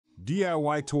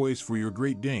DIY toys for your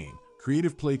Great Dane,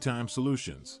 creative playtime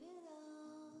solutions.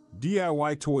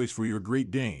 DIY toys for your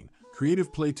Great Dane,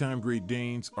 creative playtime. Great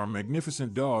Danes are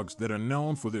magnificent dogs that are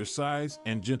known for their size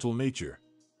and gentle nature.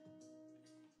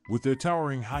 With their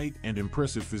towering height and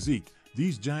impressive physique,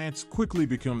 these giants quickly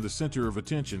become the center of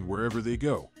attention wherever they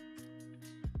go.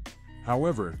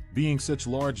 However, being such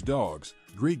large dogs,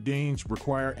 Great Danes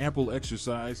require ample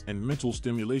exercise and mental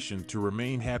stimulation to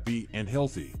remain happy and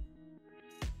healthy.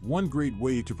 One great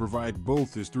way to provide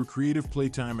both is through creative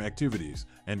playtime activities,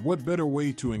 and what better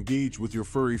way to engage with your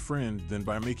furry friend than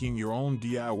by making your own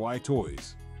DIY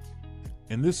toys?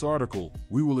 In this article,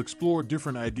 we will explore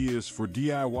different ideas for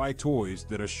DIY toys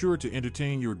that are sure to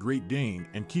entertain your Great Dane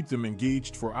and keep them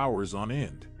engaged for hours on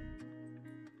end.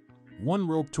 1.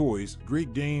 Rope toys.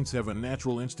 Great Danes have a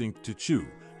natural instinct to chew,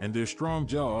 and their strong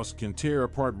jaws can tear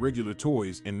apart regular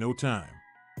toys in no time.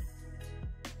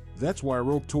 That's why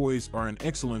rope toys are an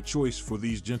excellent choice for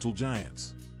these gentle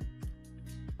giants.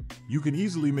 You can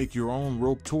easily make your own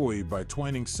rope toy by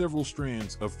twining several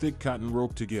strands of thick cotton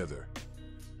rope together.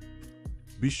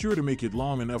 Be sure to make it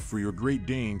long enough for your Great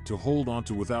Dane to hold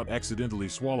onto without accidentally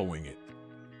swallowing it.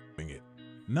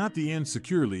 Knot the end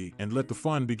securely and let the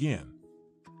fun begin.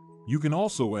 You can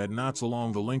also add knots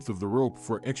along the length of the rope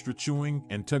for extra chewing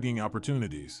and tugging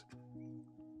opportunities.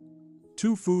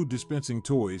 2. Food dispensing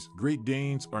toys. Great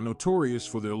Danes are notorious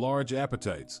for their large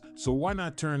appetites, so why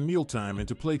not turn mealtime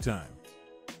into playtime?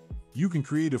 You can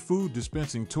create a food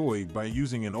dispensing toy by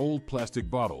using an old plastic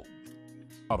bottle.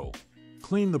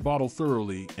 Clean the bottle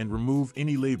thoroughly and remove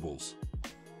any labels.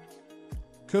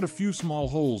 Cut a few small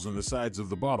holes in the sides of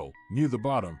the bottle, near the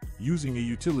bottom, using a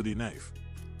utility knife.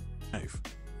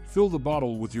 Fill the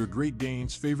bottle with your Great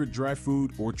Dane's favorite dry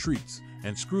food or treats,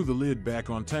 and screw the lid back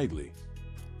on tightly.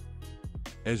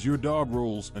 As your dog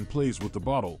rolls and plays with the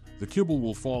bottle, the kibble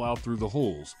will fall out through the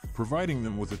holes, providing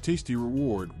them with a tasty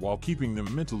reward while keeping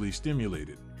them mentally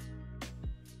stimulated.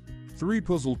 3.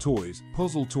 Puzzle toys.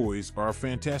 Puzzle toys are a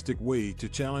fantastic way to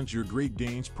challenge your Great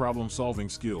Dane's problem-solving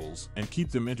skills and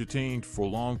keep them entertained for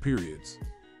long periods.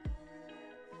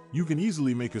 You can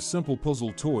easily make a simple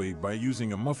puzzle toy by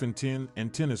using a muffin tin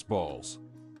and tennis balls.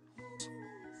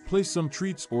 Place some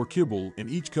treats or kibble in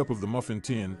each cup of the muffin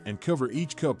tin and cover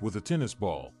each cup with a tennis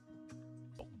ball.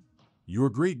 Your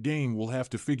Great Dane will have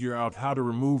to figure out how to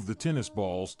remove the tennis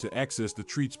balls to access the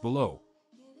treats below.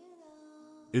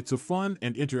 It's a fun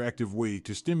and interactive way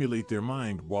to stimulate their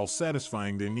mind while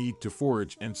satisfying their need to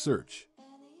forage and search.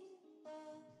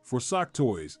 For sock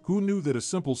toys, who knew that a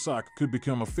simple sock could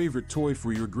become a favorite toy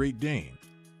for your Great Dane?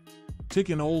 Take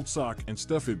an old sock and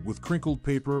stuff it with crinkled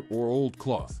paper or old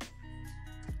cloth.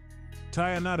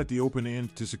 Tie a knot at the open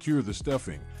end to secure the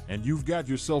stuffing, and you've got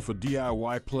yourself a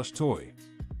DIY plush toy.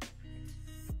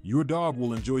 Your dog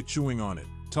will enjoy chewing on it,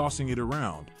 tossing it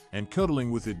around, and cuddling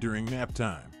with it during nap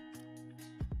time.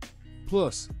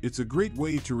 Plus, it's a great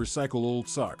way to recycle old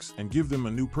socks and give them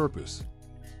a new purpose.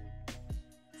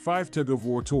 5.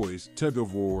 Tug-of-war toys.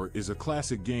 Tug-of-war is a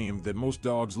classic game that most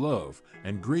dogs love,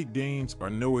 and Great Danes are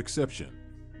no exception.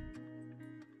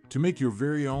 To make your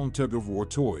very own tug-of-war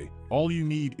toy, all you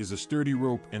need is a sturdy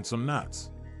rope and some knots.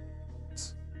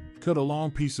 Cut a long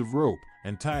piece of rope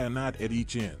and tie a knot at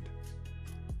each end.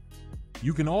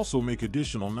 You can also make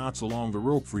additional knots along the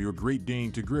rope for your Great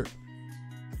Dane to grip.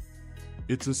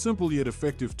 It's a simple yet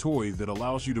effective toy that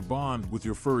allows you to bond with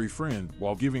your furry friend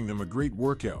while giving them a great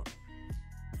workout.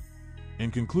 In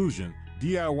conclusion,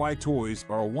 DIY toys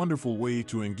are a wonderful way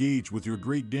to engage with your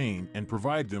Great Dane and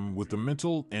provide them with the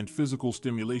mental and physical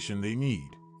stimulation they need.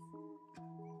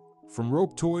 From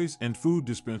rope toys and food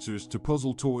dispensers to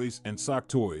puzzle toys and sock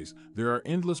toys, there are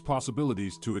endless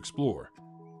possibilities to explore.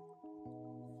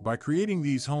 By creating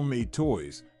these homemade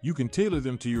toys, you can tailor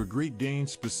them to your Great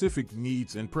Dane's specific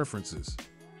needs and preferences.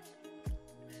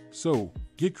 So,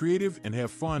 get creative and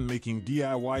have fun making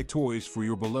DIY toys for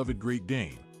your beloved Great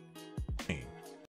Dane.